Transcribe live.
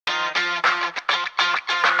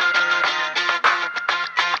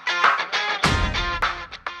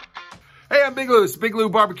Big Lou. It's Big Lou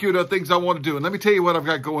Barbecue, the things I want to do. And let me tell you what I've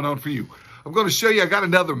got going on for you. I'm going to show you, I got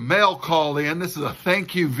another mail call in. This is a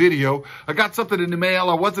thank you video. I got something in the mail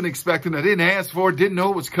I wasn't expecting. I didn't ask for it, didn't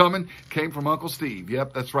know it was coming. Came from Uncle Steve.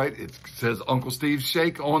 Yep, that's right. It says Uncle Steve's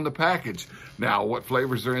Shake on the package. Now, what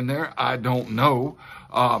flavors are in there? I don't know.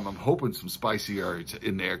 I'm hoping some spicier is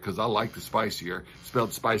in there because I like the spicier.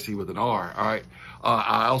 Spelled spicy with an R, all right?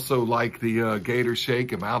 I also like the Gator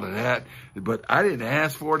Shake. I'm out of that. But I didn't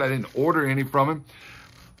ask for it. I didn't order any from him.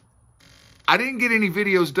 I didn't get any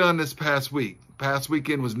videos done this past week. Past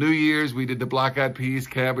weekend was New Year's. We did the black-eyed peas,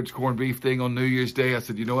 cabbage, corned beef thing on New Year's Day. I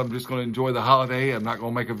said, you know what? I'm just going to enjoy the holiday. I'm not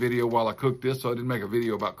going to make a video while I cook this, so I didn't make a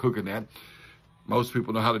video about cooking that. Most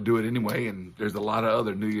people know how to do it anyway, and there's a lot of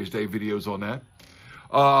other New Year's Day videos on that.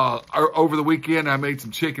 Over the weekend, I made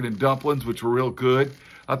some chicken and dumplings, which were real good.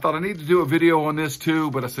 I thought I need to do a video on this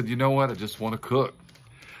too, but I said, you know what? I just want to cook.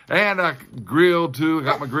 And I grilled too. I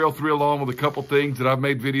got my grill thrill on with a couple things that I've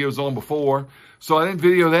made videos on before. So I didn't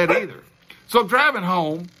video that either. So I'm driving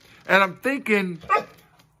home and I'm thinking,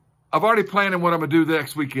 I've already planned what I'm going to do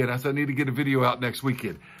next weekend. I said, I need to get a video out next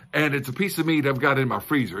weekend. And it's a piece of meat I've got in my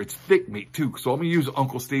freezer. It's thick meat too. So I'm going to use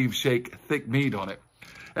Uncle Steve's Shake thick meat on it.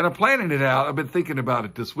 And I'm planning it out. I've been thinking about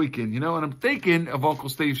it this weekend, you know, and I'm thinking of Uncle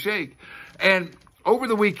Steve's Shake. And over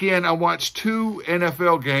the weekend, I watched 2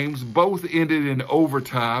 NFL games. Both ended in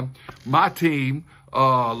overtime. My team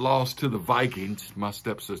lost to the Vikings. My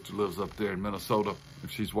stepsister lives up there in Minnesota.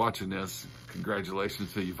 If she's watching this,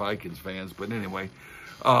 congratulations to you Vikings fans. But anyway,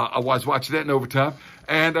 I was watching that in overtime.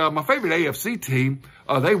 And my favorite AFC team,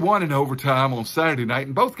 they won in overtime on Saturday night.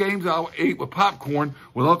 And both games I ate with popcorn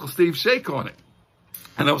with Uncle Steve's Shake on it.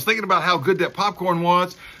 And I was thinking about how good that popcorn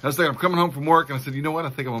was. And I was thinking, I'm coming home from work, and I said, you know what? I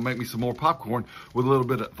think I'm going to make me some more popcorn with a little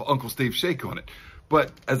bit of Uncle Steve's Shake on it.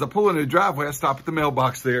 But as I pull into the driveway, I stop at the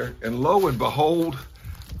mailbox there, and lo and behold,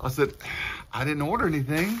 I said, I didn't order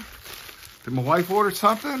anything. Did my wife order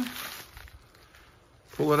something?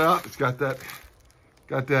 Pull it out. It's got that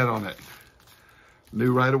on it.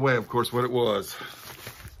 Knew right away, of course, what it was.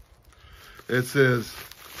 It says,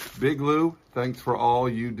 Big Lou, thanks for all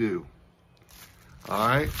you do. All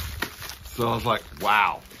right. So I was like,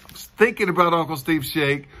 wow. I was thinking about Uncle Steve's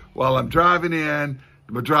Shake while I'm driving in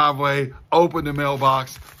my driveway, open the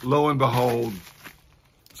mailbox, lo and behold.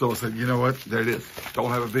 So I said, you know what? There it is.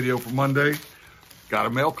 Don't have a video for Monday. Got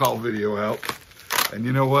a mail call video out. And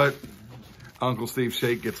you know what? Uncle Steve's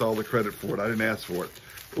Shake gets all the credit for it. I didn't ask for it.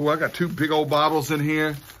 Oh, I got 2 big old bottles in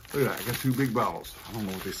here. Look at that. I got 2 big bottles. I don't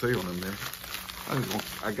know what they say on them there.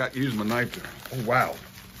 I got using my knife there. Oh, wow.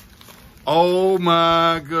 Oh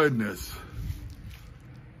my goodness.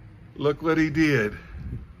 Look what he did.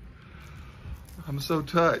 I'm so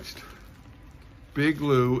touched. Big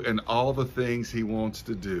Lou and all the things he wants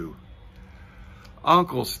to do.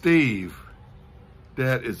 Uncle Steve,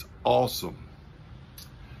 that is awesome.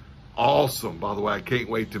 Awesome. By the way, I can't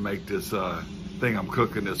wait to make this thing I'm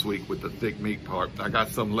cooking this week with the thick meat part. I got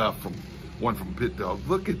some left from one from Pit Dog.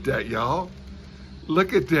 Look at that, y'all.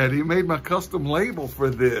 Look at that. He made my custom label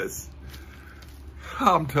for this.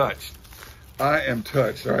 I'm touched. I am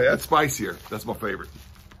touched. All right, that's spicier. That's my favorite.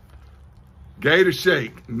 Gator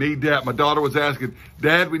Shake. Need that. My daughter was asking,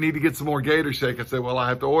 Dad, we need to get some more Gator Shake. I said, well, I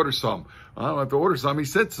have to order some. I don't have to order some. He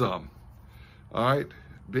sent some. All right.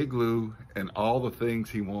 Big Lou and all the things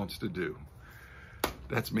he wants to do.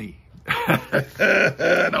 That's me.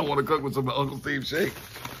 And I want to cook with some Uncle Steve's Shake.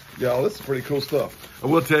 Y'all, this is pretty cool stuff. I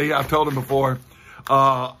will tell you, I've told him before,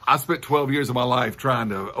 I spent 12 years of my life trying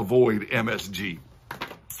to avoid MSG.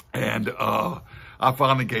 And I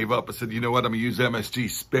finally gave up. I said, you know what? I'm going to use MSG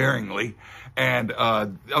sparingly. And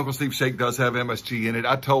Uncle Steve's Shake does have MSG in it.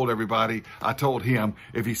 I told everybody, I told him,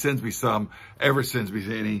 if he sends me some, ever sends me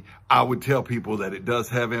any, I would tell people that it does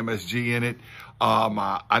have MSG in it.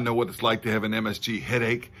 I know what it's like to have an MSG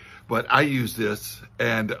headache, but I use this,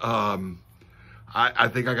 and I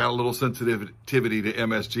think I got a little sensitivity to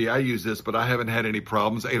MSG. I use this, but I haven't had any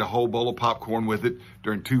problems. Ate a whole bowl of popcorn with it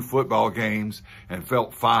during 2 football games and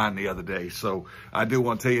felt fine the other day. So I do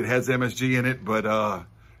want to tell you it has MSG in it, but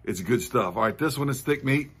it's good stuff. All right, this one is thick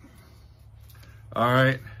meat. All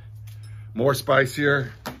right, more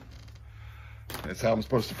spicier. That's how I'm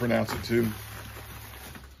supposed to pronounce it too.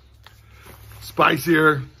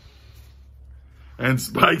 Spicier and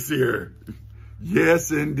spicier. Yes,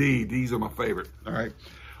 indeed. These are my favorite. All right.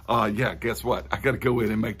 Yeah, guess what? I got to go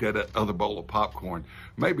in and make that other bowl of popcorn.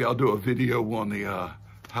 Maybe I'll do a video on the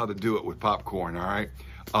how to do it with popcorn. All right.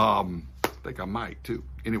 I think I might too.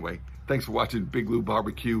 Anyway, thanks for watching Big Lou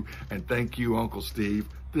Barbecue, and thank you, Uncle Steve.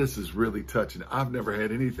 This is really touching. I've never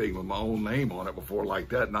had anything with my own name on it before like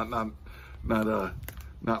that. Not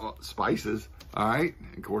Not spices. All right.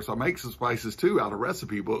 Of course, I make some spices too out of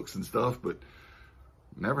recipe books and stuff, but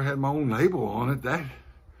never had my own label on it.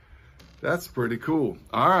 That's pretty cool.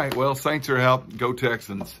 All right. Well, thanks for your help. Go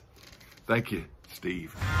Texans. Thank you,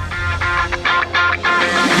 Steve.